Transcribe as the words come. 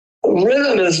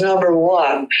rhythm is number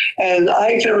one. And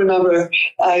I can remember,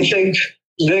 I think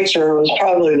Victor was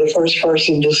probably the first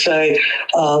person to say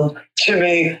to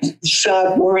me,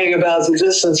 stop worrying about the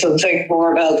distance and think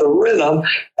more about the rhythm.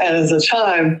 And at the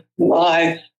time,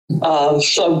 my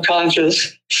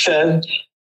subconscious said,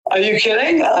 are you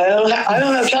kidding? I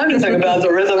don't have time to think about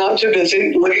the rhythm. I'm too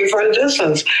busy looking for a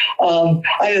distance. I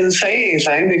didn't say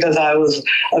anything because I was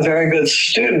a very good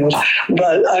student.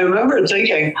 But I remember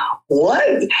thinking,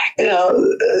 what?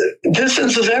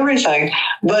 Distance is everything.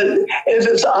 But if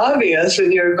it's obvious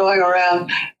and you're going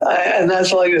around and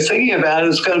that's all you're thinking about,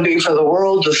 it's going to be for the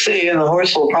world to see, and the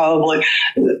horse will probably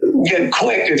get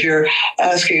quick if you're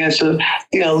asking it to,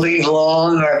 leave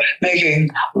long or making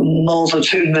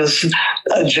multitudinous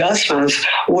adjustments,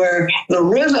 where the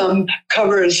rhythm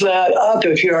covers that up.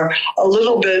 If you're a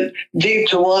little bit deep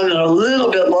to one and a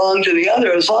little bit long to the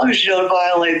other, as long as you don't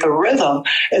violate the rhythm,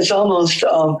 it's almost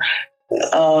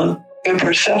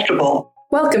imperceptible.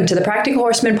 Welcome to the Practical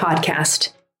Horseman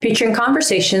podcast, featuring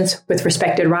conversations with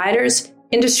respected riders,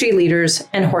 industry leaders,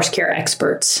 and horse care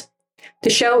experts. The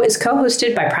show is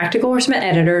co-hosted by Practical Horseman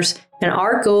editors, and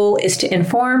our goal is to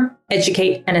inform,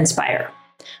 educate, and inspire.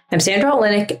 I'm Sandra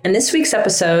Olenek, and this week's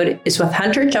episode is with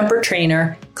hunter jumper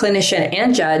trainer, clinician,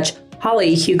 and judge,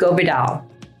 Holly Hugo Vidal.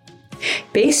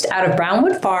 Based out of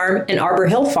Brownwood Farm and Arbor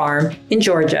Hill Farm in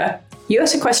Georgia,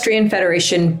 U.S. Equestrian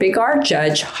Federation Big R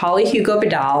judge Holly Hugo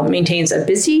Vidal maintains a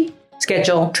busy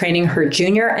schedule training her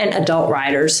junior and adult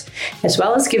riders, as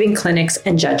well as giving clinics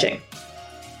and judging.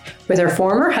 With her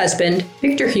former husband,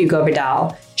 Victor Hugo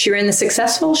Vidal, she ran the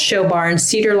successful show barn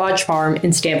Cedar Lodge Farm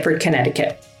in Stamford,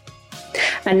 Connecticut.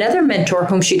 Another mentor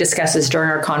whom she discusses during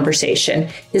our conversation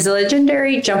is the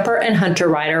legendary jumper and hunter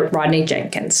rider Rodney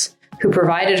Jenkins, who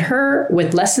provided her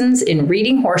with lessons in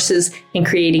reading horses and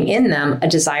creating in them a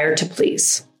desire to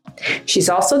please. She's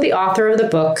also the author of the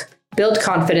book, Build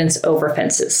Confidence Over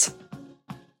Fences.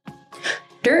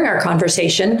 During our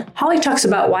conversation, Holly talks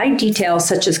about why details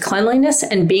such as cleanliness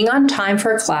and being on time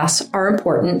for a class are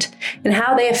important and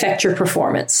how they affect your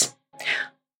performance,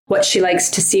 what she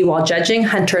likes to see while judging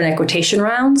hunter and equitation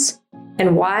rounds,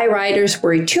 and why riders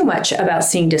worry too much about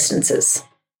seeing distances.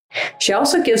 She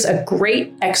also gives a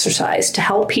great exercise to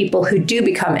help people who do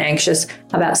become anxious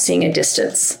about seeing a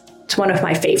distance. It's one of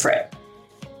my favorite.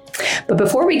 But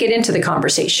before we get into the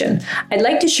conversation, I'd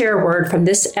like to share a word from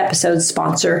this episode's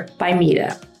sponsor,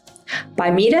 Bimeda.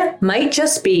 Bimeda might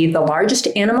just be the largest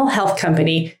animal health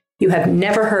company you have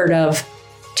never heard of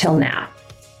till now.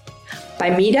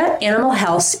 Bimeda Animal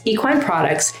Health's equine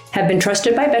products have been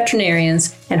trusted by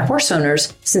veterinarians and horse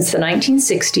owners since the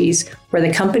 1960s, where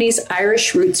the company's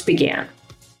Irish roots began.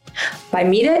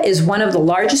 Bimeda is one of the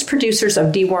largest producers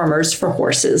of dewormers for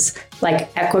horses,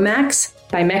 like Equimax,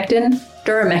 Bimectin,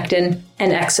 Duramectin,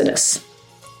 and Exodus.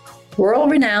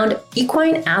 World-renowned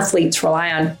equine athletes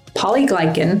rely on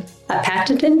polyglycan, a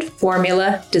patented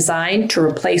formula designed to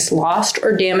replace lost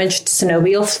or damaged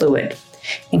synovial fluid,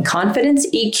 and Confidence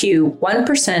EQ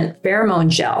 1% pheromone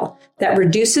gel that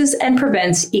reduces and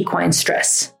prevents equine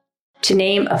stress, to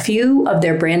name a few of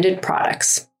their branded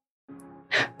products.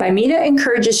 Bimeda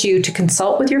encourages you to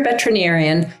consult with your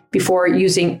veterinarian before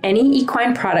using any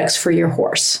equine products for your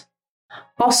horse.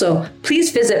 Also,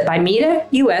 please visit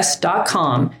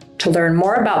BimedaUS.com to learn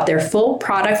more about their full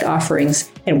product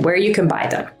offerings and where you can buy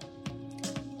them.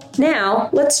 Now,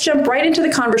 let's jump right into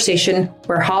the conversation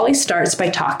where Holly starts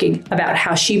by talking about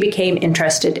how she became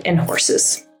interested in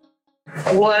horses.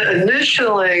 What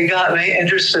initially got me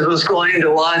interested was going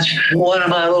to watch one of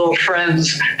my little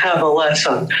friends have a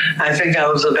lesson. I think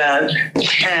I was about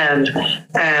 10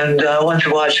 and went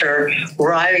to watch her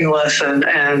riding lesson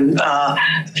and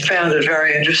found it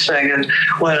very interesting and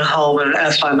went home and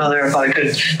asked my mother if I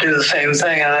could do the same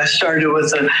thing. And I started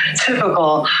with a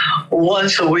typical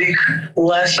once a week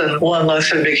lesson. One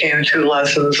lesson became 2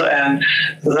 lessons, and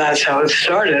that's how it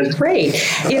started. Great.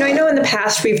 I know in the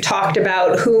past we've talked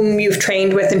about whom you've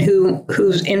trained with and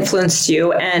who's influenced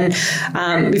you. And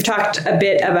we've talked a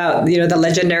bit about, the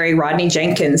legendary Rodney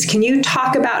Jenkins. Can you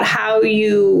talk about how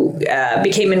you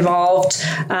became involved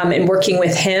in working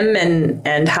with him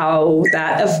and how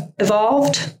that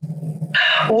evolved?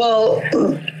 Well,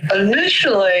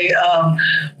 initially,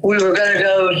 we were going to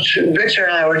go to, Victor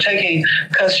and I were taking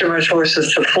customers'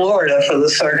 horses to Florida for the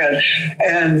circuit.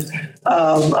 And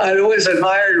I'd always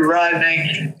admired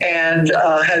Rodney and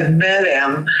had met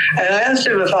him. And I asked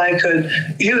him if I could,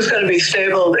 he was going to be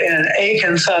stabled in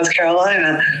Aiken, South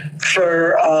Carolina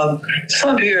for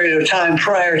some period of time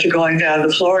prior to going down to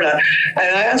Florida.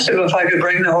 And I asked him if I could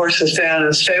bring the horses down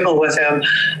and stable with him.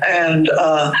 And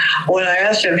when I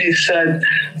asked him, he said,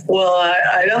 well,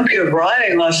 I don't won't give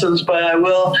riding lessons, but I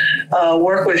will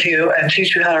work with you and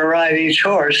teach you how to ride each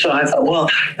horse. So I thought, well,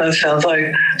 that sounds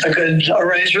like a good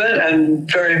arrangement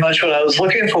and very much what I was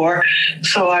looking for.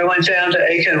 So I went down to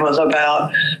Aiken with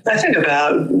about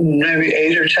maybe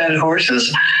 8 or 10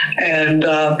 horses, and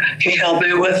he helped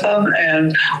me with them.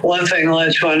 And one thing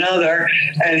led to another,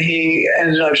 and he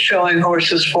ended up showing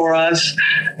horses for us.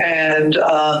 And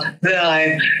then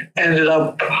I ended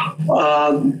up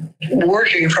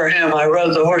working for him. I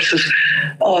rode the horses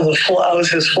on the I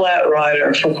was his flat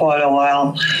rider for quite a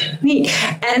while. Neat.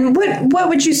 And what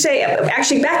would you say,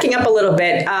 actually backing up a little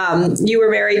bit, you were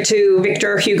married to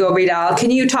Victor Hugo Vidal.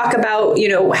 Can you talk about,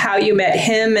 how you met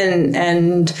him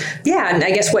and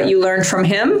I guess what you learned from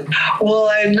him? Well,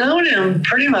 I'd known him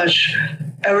pretty much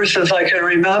ever since I can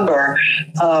remember.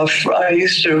 I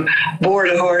used to board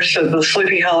a horse at the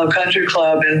Sleepy Hollow Country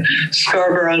Club in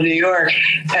Scarborough, New York,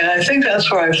 and I think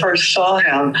that's where I first saw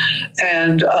him.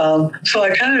 And so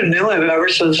I kind of knew him ever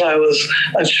since I was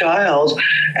a child.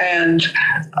 And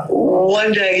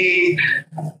one day he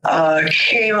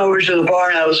came over to the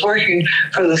barn. I was working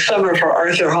for the summer for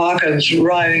Arthur Hawkins,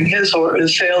 riding his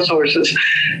sales horses.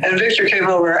 And Victor came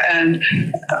over and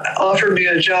offered me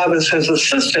a job as his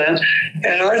assistant.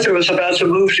 And Arthur was about to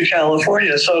move to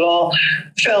California, so it all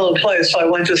fell in place. So I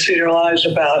went to Cedar Lodge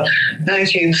about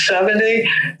 1970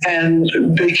 and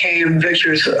became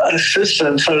Victor's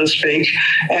assistant, so to speak.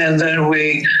 And then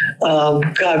we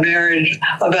got married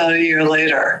about a year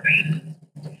later.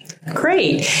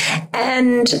 Great.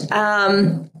 And,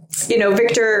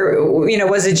 Victor,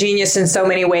 was a genius in so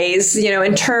many ways,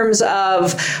 in terms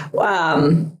of,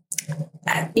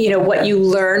 what you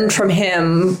learned from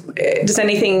him. Does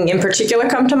anything in particular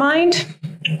come to mind?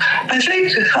 I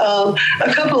think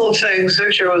a couple of things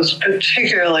Victor was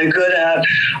particularly good at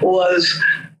was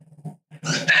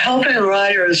helping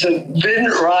riders that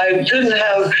didn't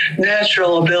have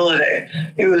natural ability.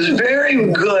 He was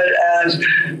very good at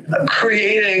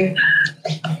creating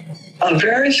a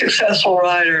very successful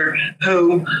rider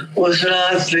who was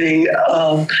not the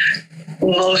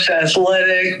most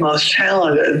athletic, most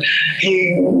talented.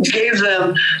 He gave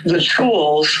them the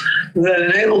tools that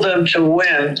enabled them to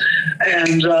win.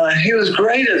 And he was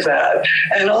great at that.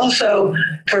 And also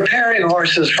preparing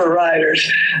horses for riders.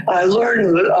 I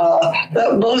learned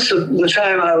that most of the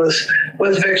time I was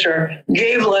with Victor,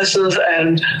 gave lessons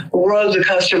and rode the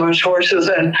customers' horses.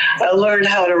 And I learned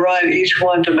how to ride each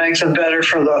one to make them better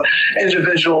for the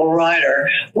individual rider,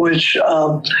 which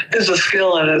is a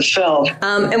skill in itself.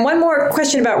 And one more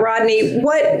question about Rodney.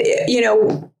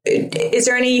 Is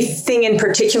there anything in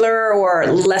particular or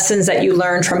lessons that you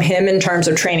learned from him in terms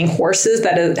of training horses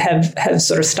that have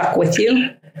sort of stuck with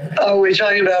you? Are we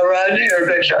talking about Rodney or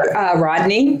Victor?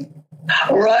 Rodney.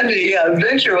 Rodney, yeah.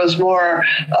 Victor was more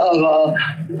of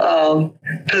a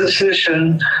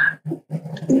position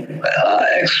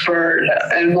expert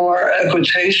and more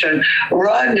equitation.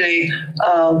 Rodney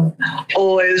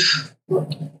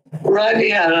Rodney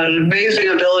had an amazing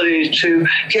ability to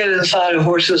get inside a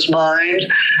horse's mind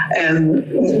and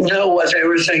know what they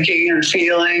were thinking and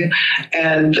feeling.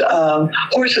 And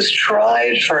horses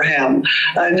tried for him.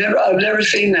 I've never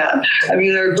seen that. I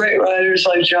mean, there are great riders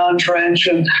like John French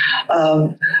and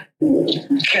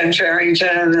Ken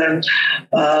Farrington, and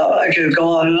I could go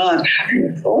on and on,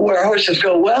 where horses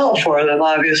go well for them,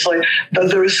 obviously. But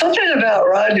there was something about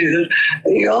Rodney that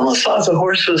you almost thought the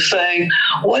horse was saying,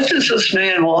 what does this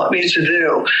man want me to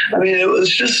do? I mean, it was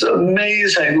just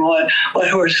amazing what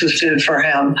horses did for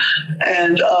him.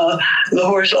 And the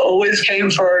horse always came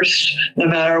first, no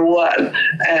matter what.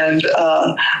 And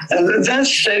that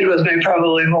stayed with me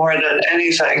probably more than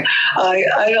anything.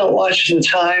 I don't watch the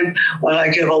time when I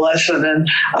give a lesson, and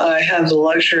I have the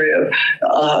luxury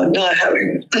of not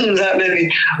having that many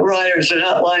riders. They're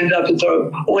not lined up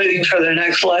waiting for their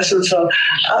next lesson. So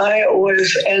I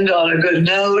always end on a good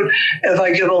note. If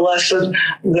I give a lesson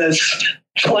that's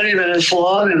 20 minutes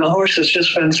long and the horse has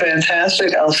just been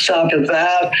fantastic, I'll stop at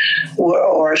that.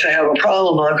 Or if they have a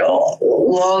problem, I'll go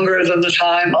longer than the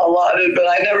time allotted. But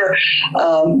I never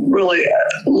really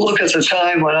look at the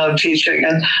time when I'm teaching.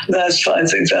 And I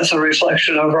think that's a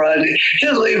reflection of Rodney.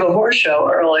 He'd leave a horse show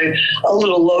early, a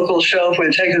little local show if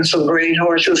we'd taken some green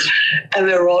horses and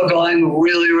they were all going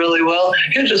really, really well.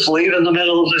 He'd just leave in the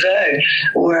middle of the day,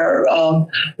 where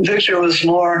Victor was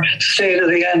more stay to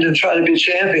the end and try to be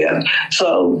champion.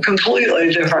 So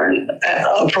completely different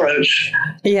approach.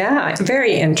 Yeah,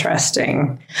 very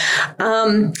interesting.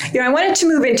 I wanted to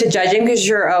move into judging because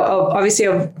you're obviously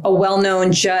a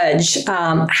well-known judge.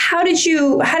 How did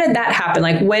that happen?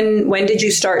 Like when did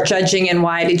you start judging, and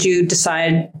why did you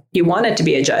decide you wanted to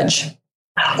be a judge?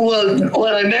 Well,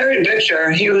 when I married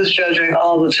Victor, he was judging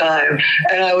all the time,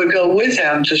 and I would go with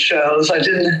him to shows. I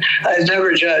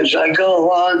never judged. I'd go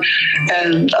along,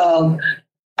 and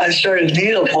I started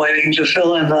needlepointing to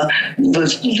fill in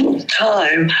the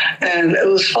time, and it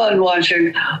was fun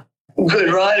watching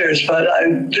good riders, but I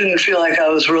didn't feel like I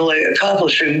was really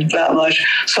accomplishing that much.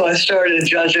 So I started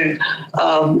judging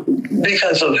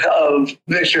because of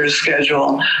Victor's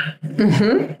schedule.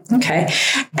 Mm-hmm. Okay.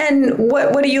 And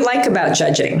what do you like about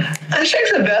judging? I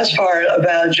think the best part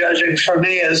about judging for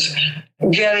me is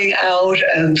getting out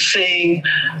and seeing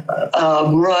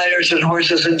riders and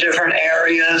horses in different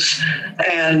areas.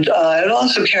 And it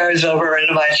also carries over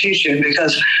into my teaching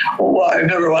because I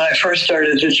remember when I first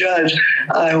started to judge,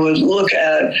 I would look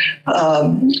at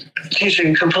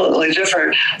teaching completely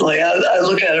differently. I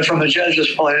look at it from a judge's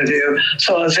point of view.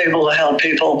 So I was able to help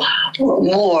people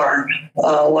more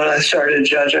when I started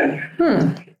judging.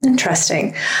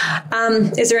 Interesting.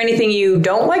 Is there anything you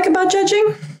don't like about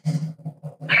judging?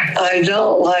 I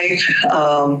don't like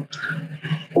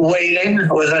waiting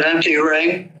with an empty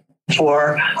ring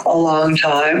for a long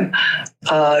time.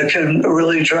 It can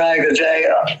really drag a day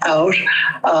out.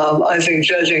 I think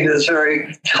judging is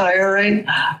very tiring,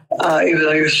 even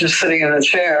though you're just sitting in a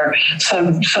chair.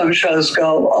 Some shows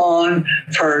go on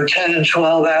for 10 and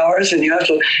 12 hours, and you have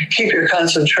to keep your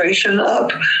concentration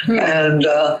up. And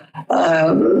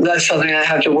that's something I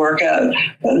have to work at,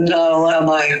 not allow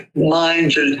my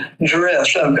mind to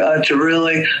drift. I've got to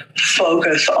really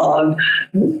focus on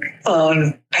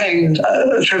paying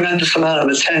a tremendous amount of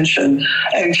attention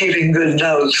and keeping good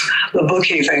notes. The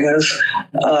bookkeeping is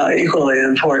equally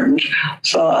important.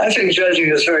 So I think judging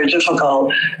is very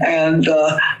difficult. And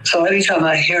so anytime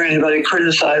I hear anybody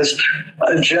criticize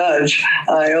a judge,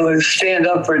 I always stand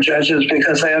up for judges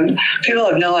because people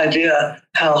have no idea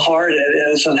how hard it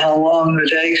is and how long the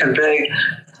day can be.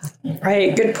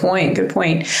 Right. Good point. Good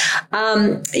point.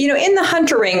 In the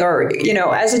hunter ring or,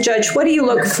 as a judge, what do you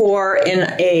look for in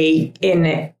a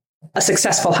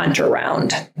successful hunter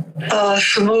round?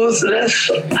 Smoothness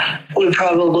would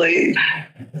probably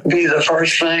be the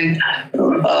first thing.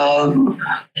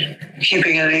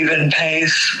 Keeping an even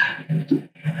pace,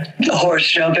 the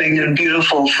horse jumping in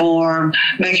beautiful form,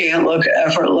 making it look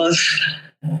effortless.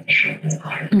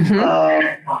 Mm-hmm.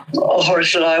 A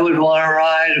horse that I would want to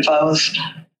ride if I was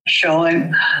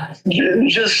showing,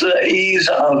 just the ease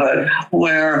of it,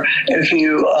 where if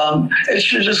you, it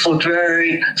should just look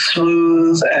very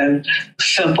smooth and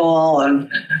simple and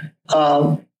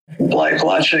like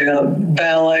watching a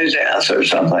ballet dance or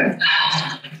something.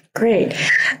 Great.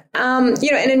 And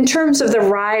in terms of the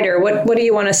rider, what do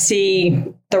you want to see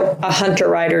a hunter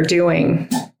rider doing?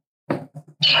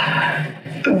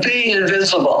 Being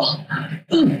invisible.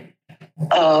 You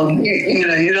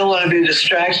don't want to be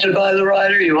distracted by the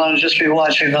rider. You want to just be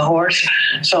watching the horse.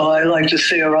 So I like to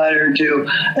see a rider do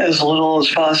as little as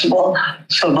possible,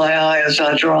 so my eye is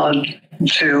not drawn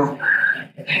to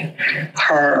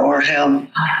her or him.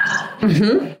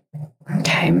 Mm-hmm.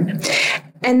 Okay.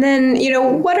 And then,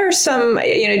 what are some,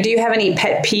 do you have any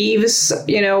pet peeves,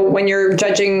 when you're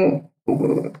judging,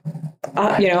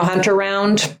 hunter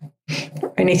round?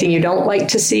 Anything you don't like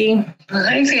to see?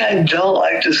 Anything I don't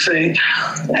like to see.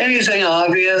 Anything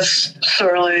obvious.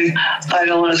 Certainly, I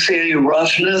don't want to see any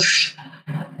roughness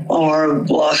or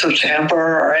loss of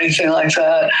temper or anything like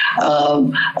that.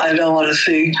 I don't want to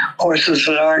see horses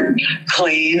that aren't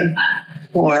clean.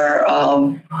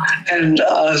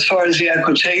 As far as the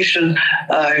equitation,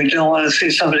 I don't want to see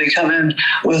somebody come in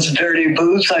with dirty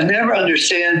boots. I never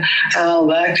understand how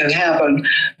that can happen.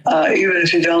 Even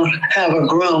if you don't have a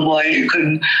groom, why you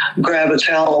couldn't grab a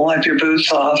towel and wipe your boots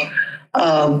off.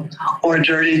 Or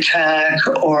dirty tack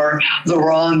or the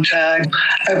wrong tack.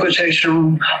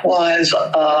 Equitation-wise,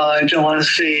 I don't want to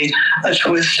see a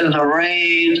twist in the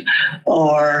rein,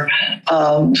 or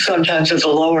sometimes at the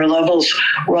lower levels,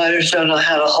 riders don't know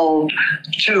how to hold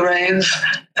two reins,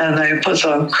 and they put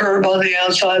the curb on the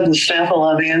outside and the stample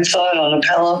on the inside on a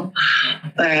pelham.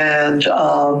 And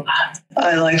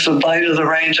I like the bite of the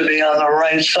rein to be on the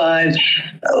right side,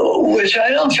 which I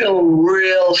don't feel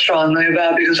real strongly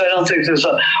about because I don't think there's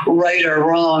a right or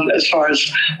wrong as far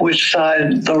as which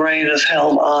side the rein is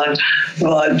held on,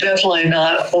 but definitely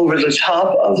not over the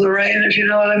top of the rein, if you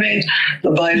know what I mean.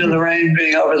 The bite of the rein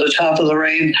being over the top of the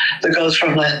rein that goes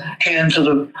from the hand to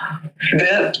the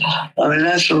bit. I mean,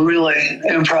 that's really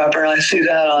improper. I see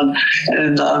that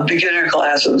in beginner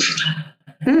classes.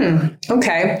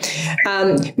 Okay.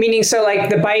 Meaning, so like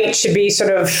the bite should be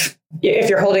sort of, if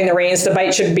you're holding the reins, the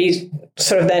bite should be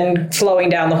sort of then flowing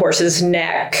down the horse's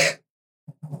neck.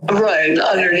 Right,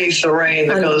 underneath the rein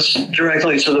that goes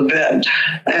directly to the bit.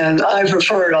 And I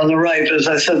prefer it on the right, but as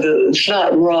I said, it's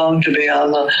not wrong to be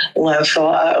on the left, so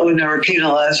I would never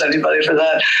penalize anybody for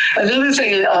that. Another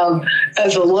thing,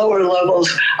 at the lower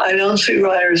levels, I don't see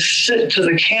riders sit to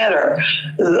the canter.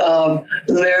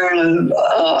 They're in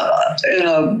a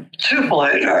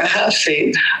 2-point or a half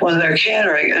seat when they're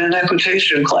cantering in an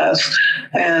equitation class.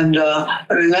 And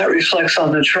that reflects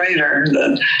on the trainer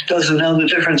that doesn't know the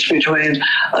difference between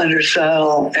under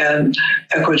saddle and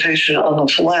equitation on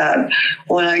the flat.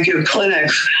 When I give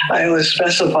clinics, I always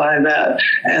specify that.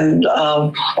 And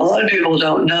a lot of people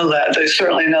don't know that. They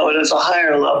certainly know it at the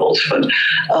higher levels, but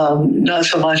not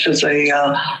so much at the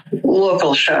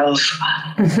local shows.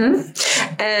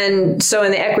 Mm-hmm. And so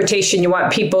in the equitation, you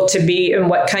want people to be in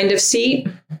what kind of seat?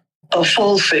 A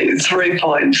full seat,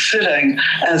 3-point, sitting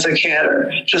as a canter,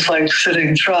 just like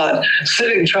sitting trot.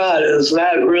 Sitting trot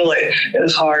really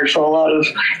is hard for a lot of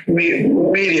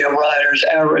medium riders,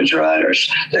 average riders.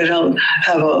 They don't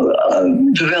have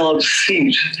a developed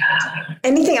seat.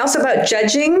 Anything else about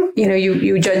judging?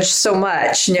 You judge so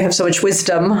much and you have so much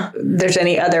wisdom. There's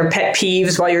any other pet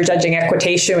peeves while you're judging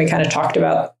equitation? We kind of talked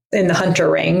about in the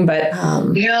hunter ring, but...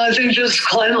 Yeah, I think just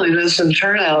cleanliness and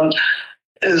turnout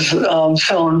is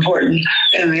so important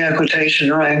in the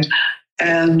equitation ring.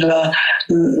 And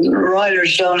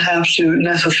riders don't have to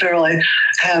necessarily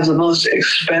have the most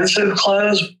expensive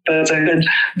clothes, but they could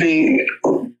be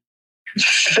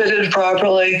fitted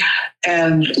properly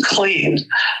and clean.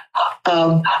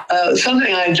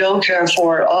 Something I don't care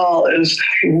for at all is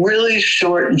really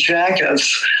short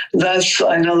jackets.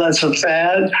 I know that's a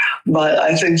fad, but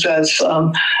I think that's,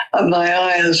 my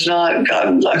eye has not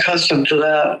gotten accustomed to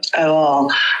that at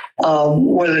all,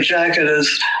 where the jacket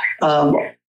is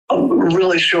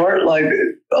really short, like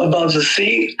above the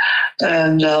seat.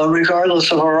 And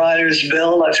regardless of a rider's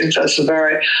build, I think that's a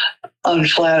very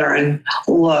unflattering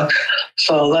look.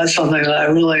 So that's something that I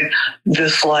really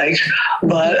dislike.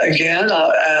 But again,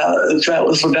 if that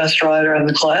was the best rider in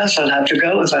the class, I'd have to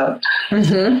go with that.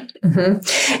 Mm-hmm. Mm-hmm.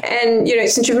 And,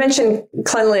 since you mentioned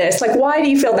cleanliness, why do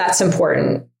you feel that's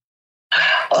important?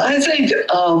 I think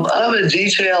I'm a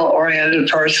detail-oriented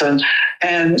person,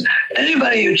 and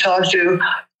anybody you talk to,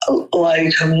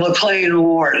 like McLean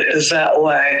Ward, is that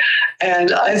way.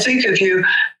 And I think if you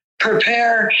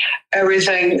prepare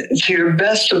everything to your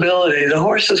best ability, the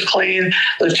horse is clean,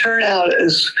 the turnout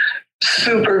is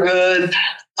super good,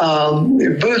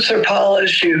 your boots are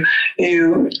polished, you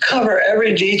cover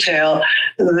every detail,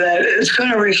 that it's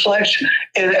going to reflect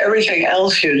in everything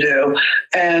else you do.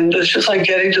 And it's just like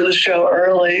getting to the show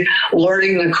early,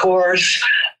 learning the course,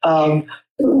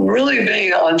 really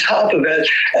being on top of it.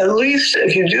 At least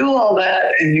if you do all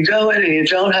that and you go in and you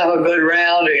don't have a good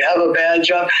round or you have a bad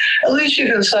jump, at least you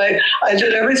can say, I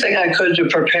did everything I could to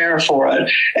prepare for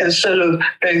it, instead of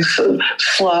being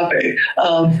sloppy.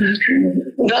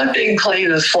 Not being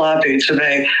clean is sloppy to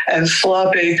me, and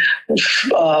sloppy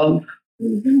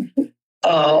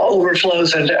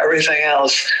overflows into everything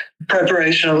else.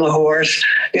 Preparation of the horse.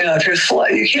 If you're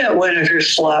you can't win if you're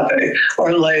sloppy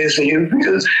or lazy.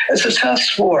 Because it's a tough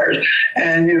sport,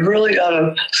 and you've really got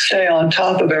to stay on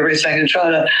top of everything and try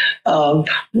to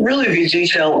really be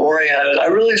detail oriented. I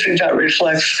really think that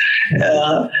reflects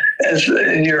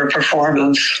in your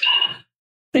performance.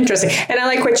 Interesting. And I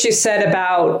like what you said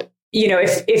about,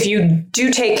 if you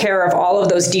do take care of all of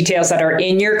those details that are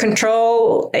in your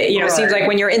control, right. It seems like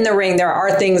when you're in the ring, there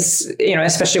are things,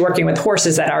 especially working with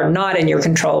horses, that are not in your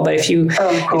control. But if you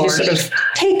sort of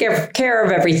take care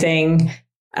of everything,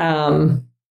 then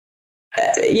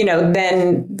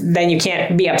you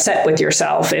can't be upset with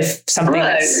yourself if something.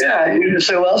 Right. Yeah. You just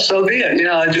say, well, so be it.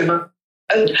 I do.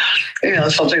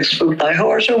 Something spooked my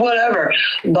horse or whatever.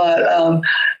 But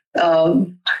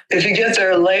if you get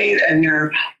there late and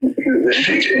you're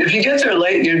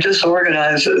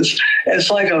disorganized, it's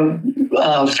like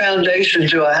a foundation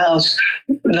to a house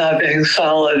not being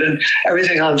solid, and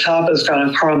everything on top is going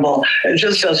to crumble. It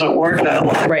just doesn't work that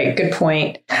way. Right. Good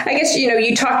point. I guess,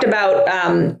 you talked about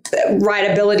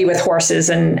rideability with horses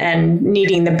and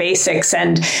needing the basics.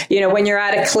 And, when you're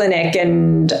at a clinic,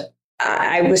 and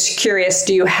I was curious,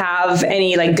 do you have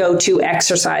any go-to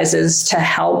exercises to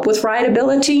help with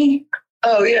rideability?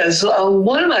 Oh, yes.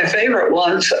 One of my favorite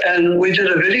ones, and we did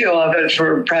a video of it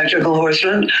for Practical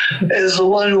Horseman, is the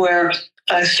one where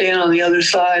I stand on the other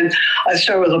side. I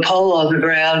start with a pole on the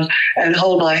ground and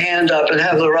hold my hand up and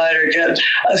have the rider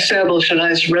establish a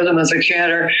nice rhythm as a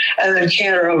canter, and then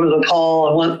canter over the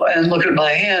pole and look at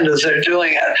my hand as they're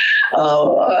doing it.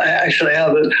 I actually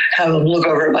have them look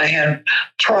over at my hand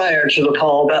prior to the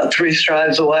pole, about 3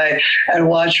 strides away, and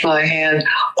watch my hand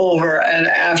over and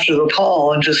after the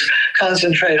pole, and just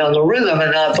concentrate on the rhythm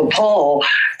and not the pole.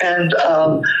 And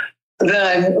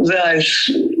then I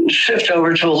shift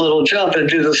over to a little jump and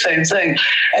do the same thing.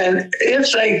 And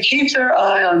if they keep their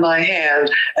eye on my hand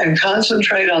and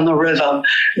concentrate on the rhythm,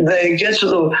 they get to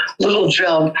the little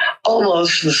jump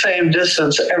almost the same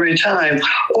distance every time.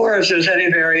 Or if there's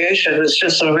any variation, it's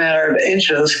just a matter of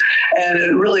inches, and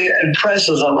it really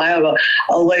impresses them. I have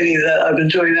a lady that I've been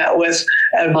doing that with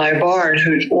at my barn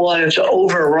who wanted to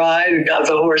override and got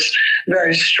the horse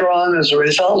very strong as a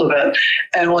result of it.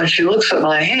 And when she looks at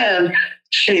my hand,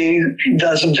 she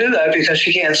doesn't do that because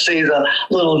she can't see the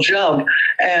little jump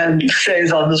and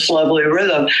stays on this lovely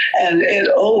rhythm. And it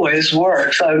always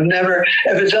works. I've never,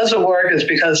 if it doesn't work, it's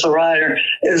because the rider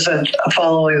isn't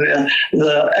following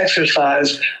the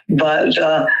exercise. But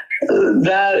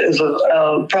that is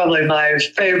probably my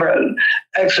favorite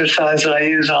exercise that I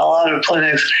use in a lot of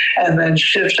clinics, and then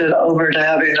shift it over to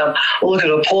having them look at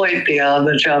a point beyond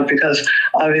the jump, because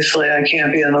obviously I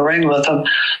can't be in the ring with them.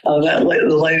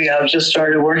 The lady I've just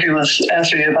started working with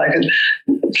asked me if I could,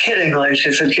 kiddingly,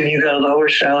 she said, "Can you go to the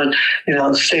horse show and,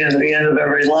 stand at the end of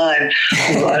every line?"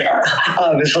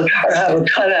 Obviously, or have a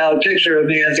cutout picture of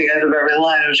me at the end of every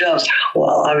line of jumps. Well,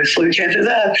 obviously we can't do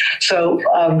that. So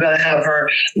I'm going to have her,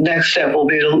 next step will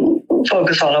be to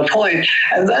focus on a point.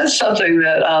 And that's something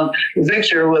that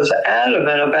Victor was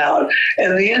adamant about.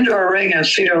 In the indoor ring at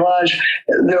Cedar Lodge,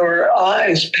 there were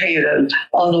eyes painted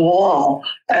on the wall.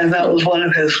 And that was one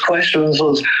of his questions,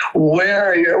 was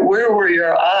where were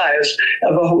your eyes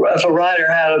if a rider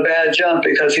had a bad jump,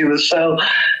 because he was so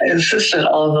insistent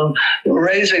on them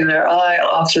raising their eye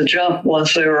off the jump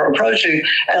once they were approaching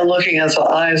and looking at the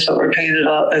eyes that were painted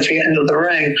up at the end of the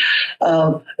ring.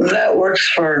 That works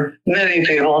for many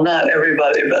people, not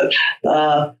everybody, but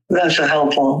that's a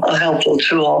helpful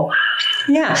tool.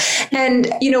 Yeah.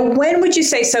 And, when would you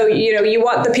say, so, you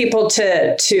want the people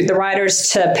the riders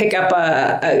to pick up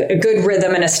a good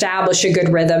rhythm and establish a good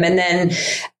rhythm. And then,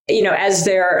 as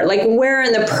they're like, where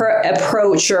in the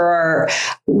approach, or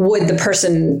would the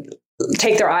person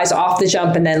take their eyes off the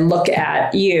jump and then look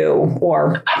at you,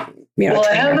 or, well,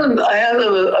 I have them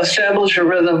establish a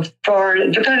rhythm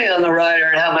depending on the rider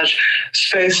and how much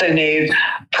space they need,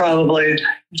 probably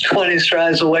 20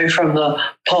 strides away from the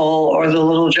pole or the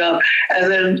little jump. And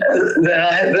then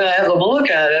I have them look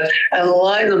at it and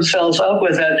line themselves up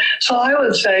with it. So I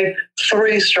would say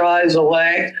 3 strides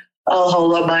away, I'll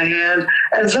hold up my hand,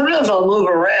 and sometimes I'll move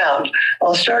around.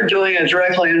 I'll start doing it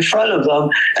directly in front of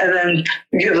them and then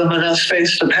give them enough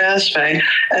space to pass me.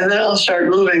 And then I'll start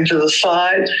moving to the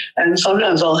side, and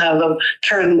sometimes I'll have them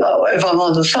turn, if I'm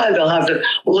on the side, they'll have to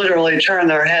literally turn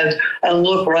their head and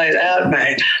look right at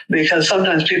me, because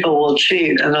sometimes people will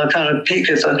cheat and they'll kind of peek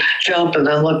at the jump and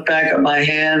then look back at my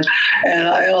hand. And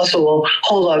I also will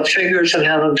hold up fingers and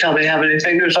have them tell me how many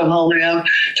fingers I'm holding up,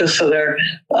 just so they're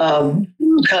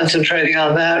concentrating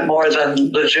on that more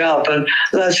than the jump, and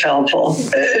that's helpful.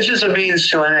 It's just a means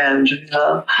to an end.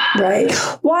 Right.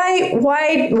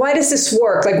 Why does this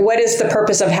work? Like, what is the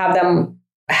purpose of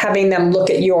having them look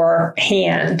at your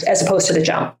hand as opposed to the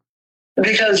jump?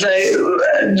 Because they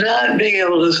not being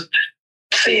able to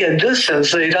see a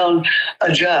distance, they don't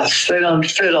adjust, they don't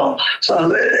fiddle.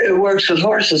 So it works with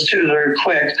horses too. They're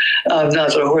quick. Not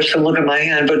that a horse can look at my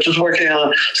hand, but just working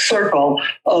on a circle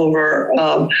over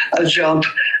a jump.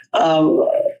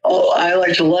 I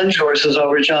like to lunge horses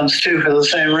over jumps too for the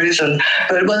same reason.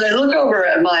 But when they look over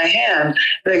at my hand,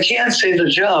 they can't see the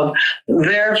jump.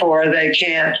 Therefore, they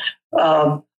can't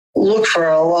look for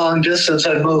a long distance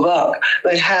and move up.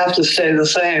 They have to stay the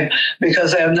same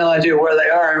because they have no idea where they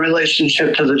are in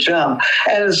relationship to the jump.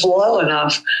 And it's low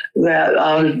enough that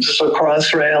just a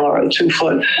cross rail or a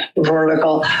 2-foot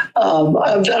vertical.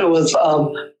 I've done it with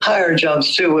higher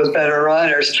jumps too with better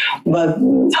riders, but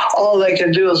all they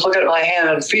can do is look at my hand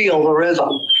and feel the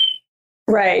rhythm.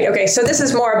 Right. Okay. So this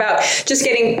is more about just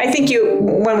getting, I think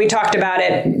when we talked about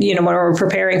it, when we were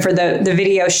preparing for the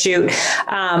video shoot,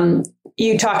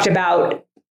 you talked about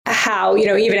how,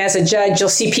 even as a judge, you'll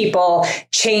see people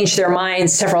change their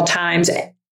minds several times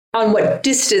on what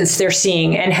distance they're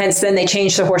seeing. And hence then they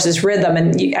change the horse's rhythm.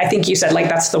 And I think you said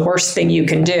that's the worst thing you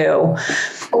can do.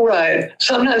 Right.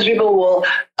 Sometimes people will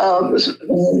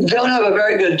don't have a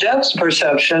very good depth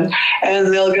perception,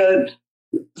 and they'll get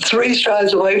 3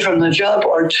 strides away from the jump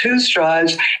or 2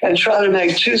 strides and try to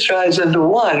make 2 strides into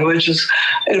 1, which is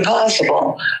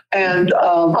impossible. And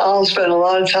I'll spend a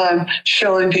lot of time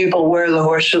showing people where the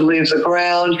horse should leave the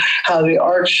ground, how the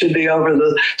arc should be over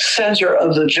the center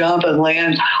of the jump and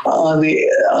land on the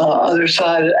other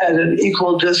side at an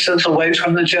equal distance away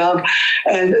from the jump.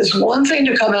 And it's one thing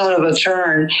to come out of a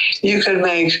turn. You can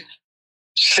make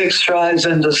 6 strides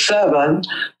into 7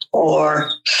 or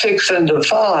 6 into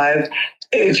 5.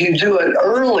 If you do it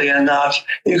early enough,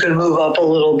 you can move up a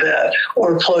little bit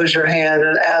or close your hand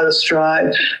and add a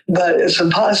stride. But it's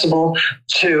impossible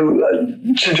to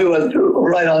do it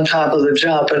right on top of the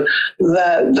jump, and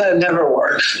that never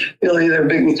works. You'll either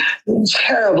be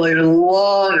terribly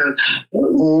long and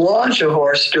launch a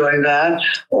horse doing that,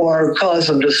 or cause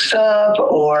them to stop,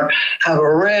 or have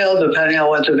a rail, depending on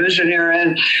what division you're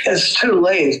in. It's too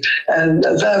late. And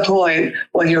at that point,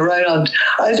 when you're right on,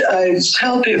 I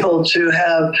tell people to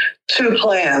have 2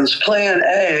 plans. Plan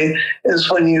A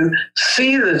is when you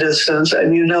see the distance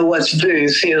and you know what to do. You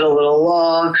see it a little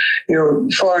long, you're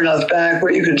far enough back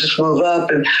where you can just move up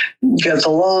and get the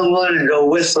long one and go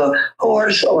with the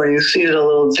horse, or you see it a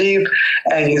little deep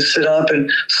and you sit up and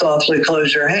softly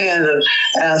close your hand and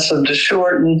ask them to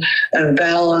shorten and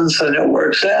balance, and it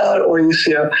works out. Or you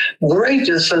see a great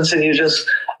distance and you just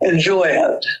enjoy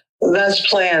it. That's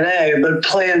plan A. But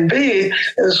plan B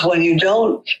is when you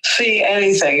don't see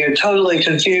anything. You're totally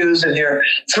confused and you're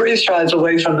 3 strides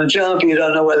away from the jump. You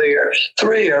don't know whether you're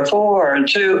 3 or 4 or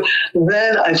 2.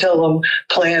 Then I tell them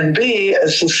plan B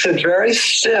is to sit very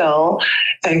still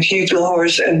and keep the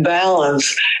horse in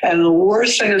balance. And the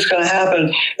worst thing that's going to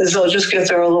happen is they'll just get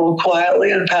there a little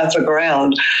quietly and pat the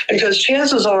ground. Because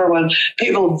chances are when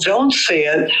people don't see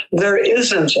it, there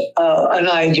isn't an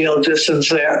ideal distance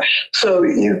there. So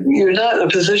you're not in a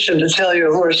position to tell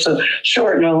your horse to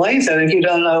shorten or lengthen if you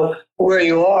don't know where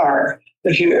you are,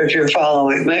 if you're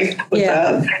following me with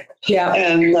that. Yeah.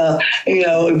 And,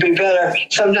 it'd be better.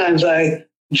 Sometimes I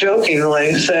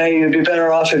jokingly say you'd be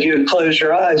better off if you would close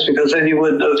your eyes, because then you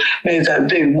wouldn't have made that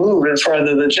big move in front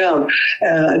of the jump.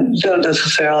 And I don't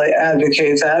necessarily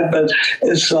advocate that, but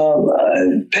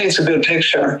it paints a good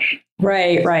picture.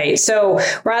 Right. So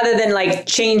rather than like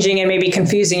changing and maybe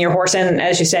confusing your horse and,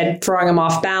 as you said, throwing him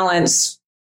off balance,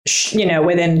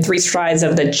 within 3 strides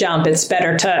of the jump, it's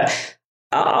better to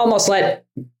almost let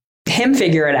him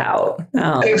figure it out.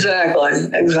 Exactly.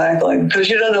 Because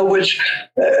you don't know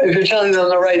if you're telling them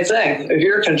the right thing. If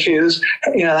you're confused,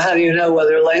 how do you know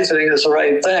whether lengthening is the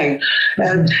right thing?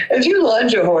 And if you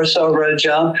lunge a horse over a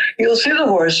jump, you'll see the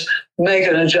horse make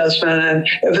an adjustment, and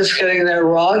if it's getting there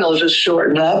wrong, they'll just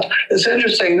shorten up. It's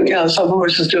interesting, some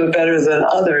horses do it better than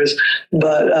others,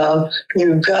 but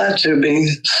you've got to be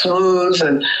smooth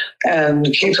and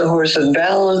keep the horse in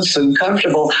balance and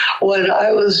comfortable. When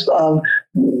I was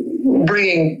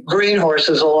bringing green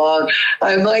horses along,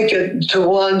 I might get to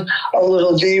one a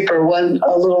little deep or one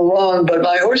a little long, but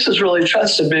my horses really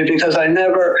trusted me because I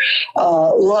never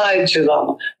lied to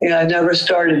them. I never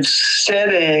started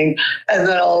steadying and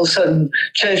then all of a sudden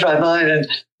changed my mind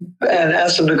and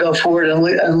asked them to go forward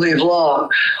and leave long,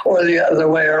 or the other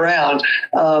way around.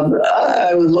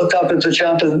 I would look up at the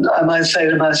jump and I might say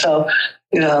to myself,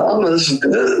 this is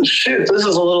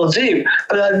a little deep,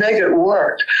 but I'd make it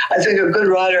work. I think a good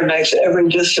rider makes every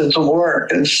distance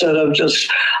work instead of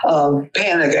just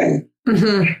panicking.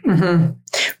 Mm-hmm, mm-hmm.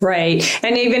 Right.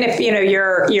 And even if,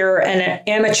 you're an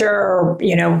amateur or,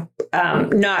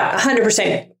 not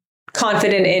 100%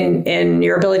 confident in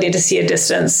your ability to see a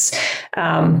distance,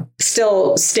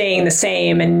 still staying the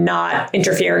same and not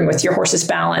interfering with your horse's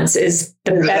balance is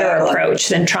the better approach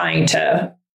than trying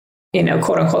to,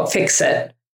 quote unquote, fix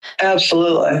it.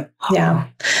 Absolutely. Yeah.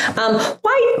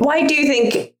 Why do you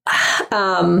think,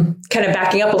 kind of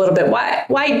backing up a little bit,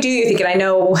 why do you think, and I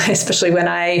know, especially when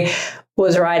I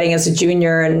was riding as a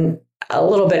junior and a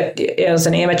little bit as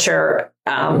an amateur,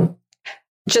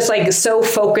 just like so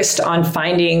focused on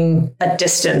finding a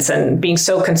distance and being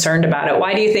so concerned about it.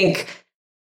 Why do you think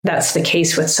that's the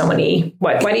case with so many?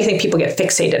 Why do you think people get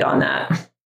fixated on that?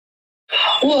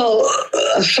 Well,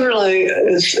 certainly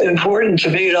it's important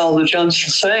to beat all the jumps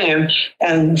the same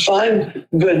and find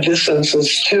good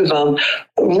distances to them.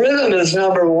 Rhythm is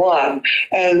number one.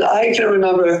 And I can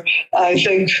remember, I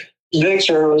think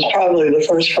Victor was probably the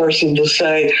first person to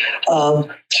say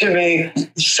to me,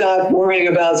 stop worrying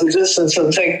about the distance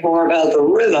and think more about the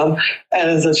rhythm. And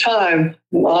at the time,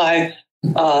 my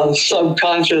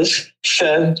subconscious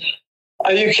said,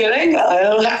 Are you kidding? I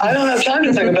don't have time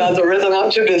to think about the rhythm.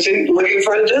 I'm too busy looking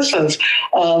for a distance.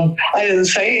 I didn't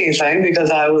say anything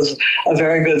because I was a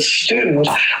very good student,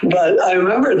 but I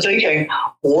remember thinking,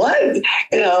 what?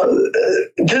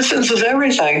 Distance is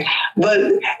everything. But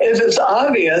if it's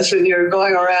obvious and you're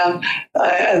going around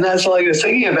and that's all you're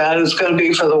thinking about, it's going to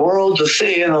be for the world to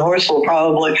see, and the horse will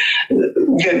probably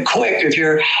get quick if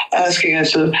you're asking it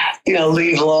to,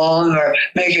 leave long or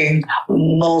making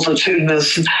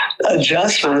multitudinous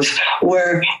adjustments,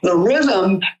 where the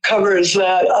rhythm covers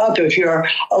that up. If you're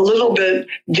a little bit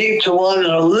deep to one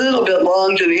and a little bit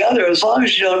long to the other, as long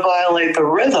as you don't violate the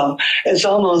rhythm, it's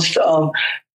almost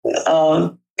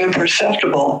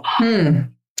imperceptible.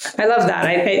 I love that.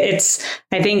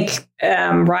 I think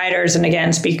riders, and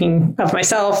again, speaking of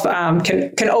myself,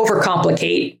 can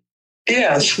overcomplicate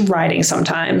riding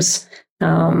sometimes.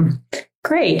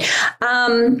 Great.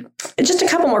 Just a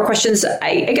couple more questions.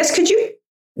 I guess, could you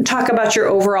talk about your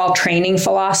overall training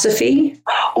philosophy?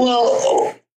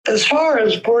 Well, as far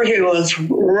as working with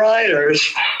riders,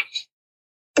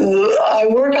 I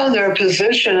work on their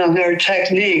position and their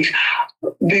technique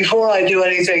before I do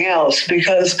anything else,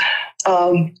 because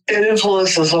it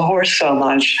influences the horse so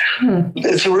much.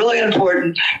 It's really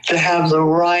important to have the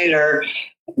rider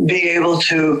be able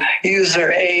to use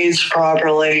their aids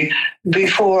properly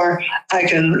before I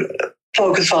can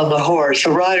focus on the horse.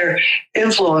 The rider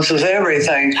influences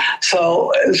everything.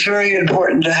 So it's very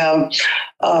important to have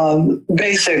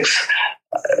basics,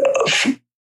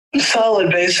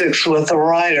 solid basics with the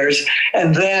riders,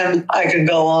 and then I can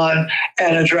go on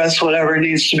and address whatever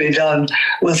needs to be done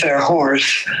with their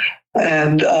horse.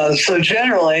 And so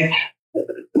generally,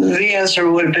 the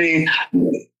answer would be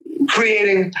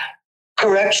creating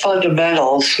correct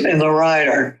fundamentals in the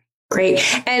rider. Great.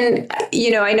 And,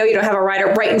 I know you don't have a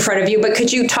rider right in front of you, but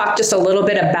could you talk just a little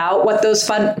bit about what those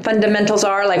fundamentals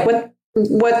are? Like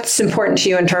what's important to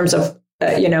you in terms of,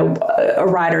 a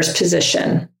rider's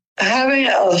position? Having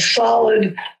a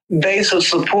solid base of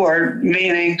support,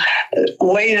 meaning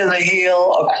weight in the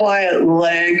heel, a quiet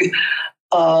leg,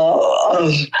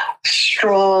 a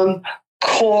strong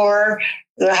core,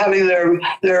 having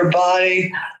their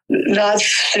body not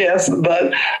stiff,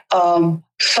 but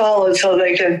solid, so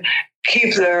they can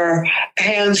keep their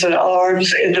hands and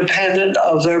arms independent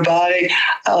of their body,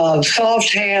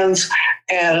 soft hands,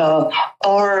 and an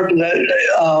arm that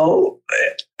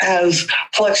has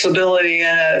flexibility in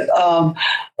it,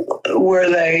 where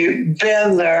they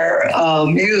bend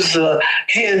use the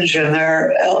hinge in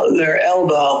their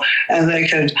elbow, and they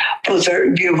can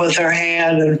give with their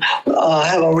hand and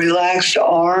have a relaxed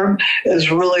arm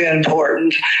is really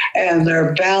important. And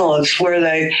their balance, where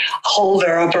they hold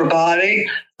their upper body,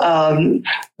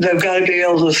 they've got to be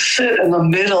able to sit in the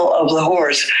middle of the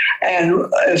horse. And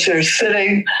if they're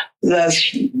sitting,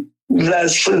 that's in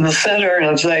the center.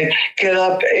 And if they get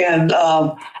up and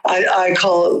I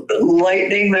call it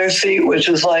lightening their seat, which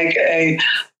is like a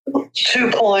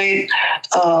 2-point,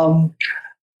 not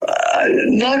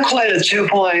quite a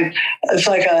 2-point, it's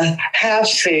like a half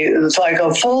seat. It's like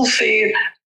a full seat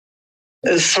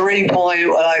is 3-point,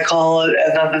 what I call it,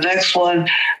 and then the next one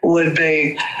would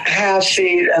be half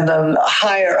seat, and then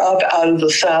higher up out of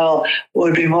the saddle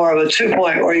would be more of a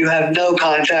 2-point, where you have no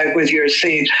contact with your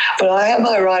seat. But I have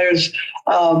my riders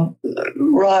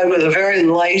ride with a very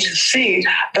light seat,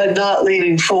 but not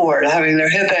leaning forward, having their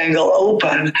hip angle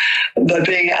open, but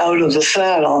being out of the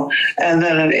saddle, and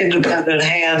then an independent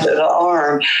hand and an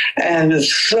arm. And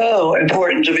it's so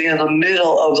important to be in the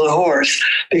middle of the horse,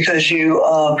 because you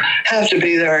have to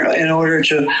be there in order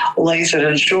to lengthen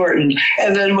and shorten.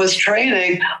 And then with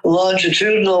training,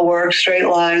 longitudinal work, straight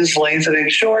lines, lengthening,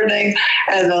 shortening,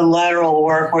 and then lateral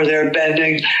work where they're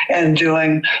bending and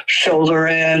doing shoulder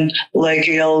in, leg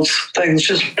yields, things,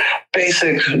 just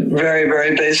basic, very,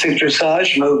 very basic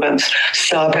dressage movements,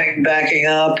 stopping, backing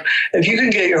up. If you can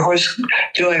get your horse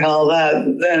doing all that,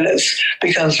 then it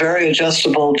becomes very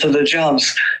adjustable to the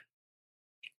jumps.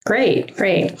 Great.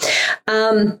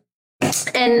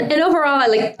 And overall, I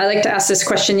like to ask this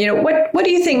question, what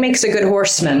do you think makes a good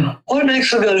horseman? What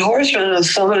makes a good horseman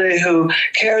is somebody who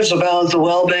cares about the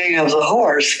well-being of the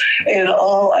horse in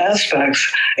all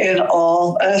aspects.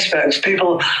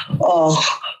 People, a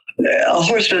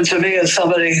horseman to me is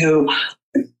somebody who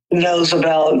knows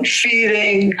about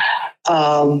feeding,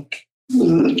 the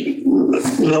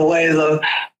way the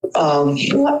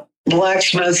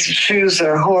blacksmiths choose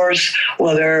their horse,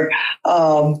 whether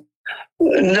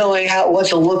knowing what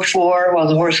to look for when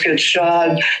the horse gets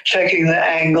shod, checking the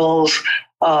angles,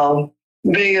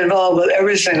 being involved with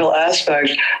every single aspect,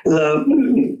 the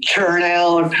turn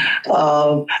out,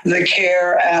 the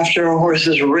care after a horse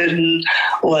is ridden,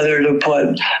 whether to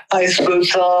put ice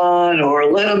boots on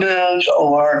or liniment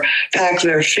or pack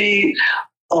their feet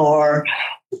or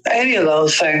any of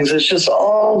those things. It's just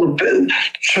all the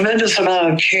tremendous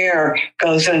amount of care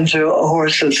goes into a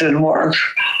horse that's in work.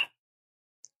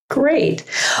 Great.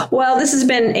 Well, this has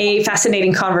been a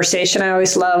fascinating conversation. I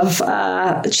always love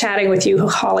chatting with you,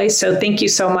 Holly. So thank you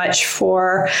so much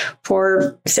for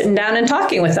sitting down and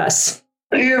talking with us.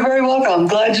 You're very welcome.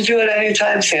 Glad to do it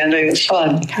anytime, Sandy. It's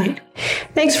fun. Okay.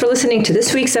 Thanks for listening to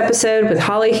this week's episode with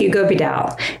Holly Hugo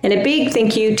Vidal. And a big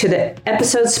thank you to the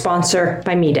episode sponsor,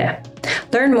 Bimeda.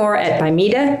 Learn more at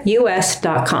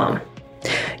bimedaus.com.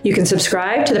 You can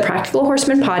subscribe to the Practical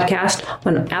Horseman podcast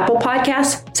on Apple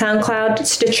Podcasts, SoundCloud,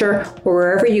 Stitcher, or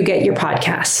wherever you get your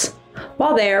podcasts.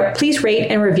 While there, please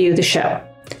rate and review the show.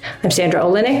 I'm Sandra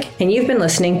Olenek, and you've been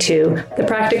listening to the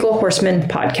Practical Horseman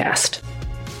podcast.